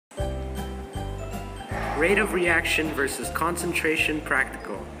Rate of reaction versus concentration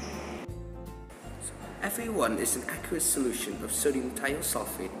practical. Fa1 is an aqueous solution of sodium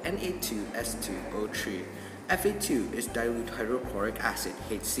thiosulfate Na2S2O3. Fa2 is dilute hydrochloric acid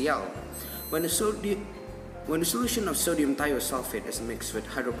HCl. When a solution of sodium thiosulfate is mixed with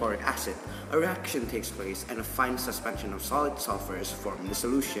hydrochloric acid, a reaction takes place and a fine suspension of solid sulfur is formed in the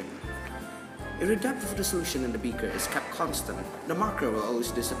solution. If the depth of the solution in the beaker is kept constant, the marker will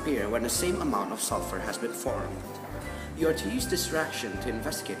always disappear when the same amount of sulfur has been formed. You are to use this reaction to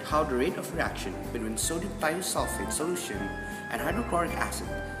investigate how the rate of reaction between sodium thiosulfate solution and hydrochloric acid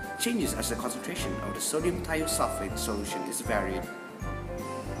changes as the concentration of the sodium thiosulfate solution is varied.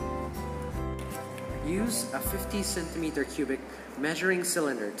 Use a 50 cm³ measuring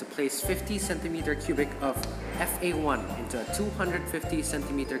cylinder to place 50 cm³ of Fa1 into a 250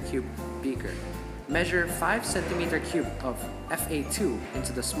 cm³ beaker. Measure 5 cm³ of Fa2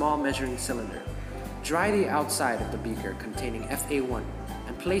 into the small measuring cylinder. Dry the outside of the beaker containing Fa1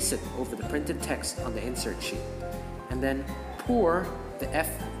 and place it over the printed text on the insert sheet. And then pour the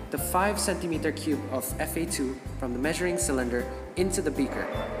 5 cm³ of Fa2 from the measuring cylinder into the beaker.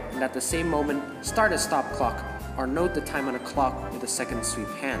 And at the same moment, start a stop clock or note the time on a clock with a second sweep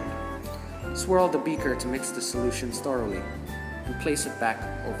hand. Swirl the beaker to mix the solutions thoroughly and place it back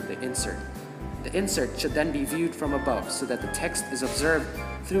over the insert. The insert should then be viewed from above so that the text is observed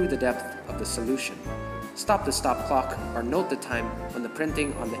through the depth of the solution. Stop the stop clock or note the time when the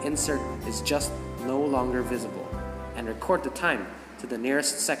printing on the insert is just no longer visible, and record the time to the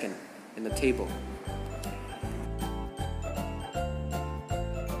nearest second in the table.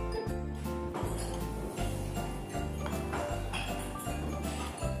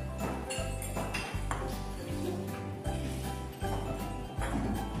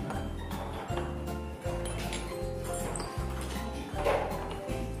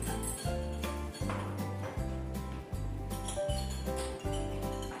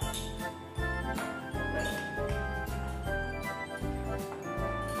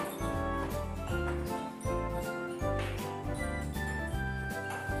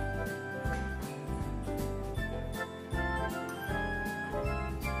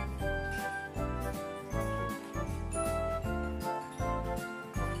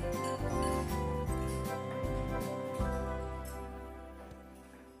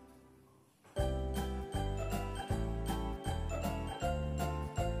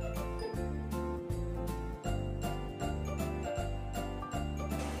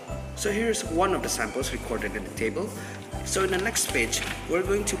 So here's one of the samples recorded in the table. So in the next page, we're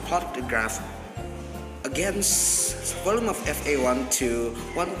going to plot the graph against volume of Fa1 to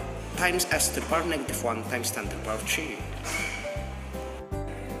 1 times s to the power negative 1 times 10 to the power 3.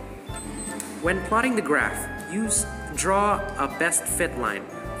 When plotting the graph, draw a best fit line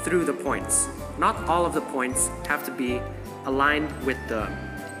through the points. Not all of the points have to be aligned with the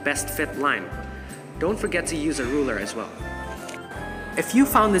best fit line. Don't forget to use a ruler as well. If you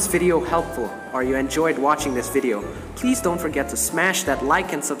found this video helpful or you enjoyed watching this video, please don't forget to smash that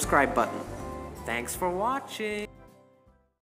like and subscribe button. Thanks for watching!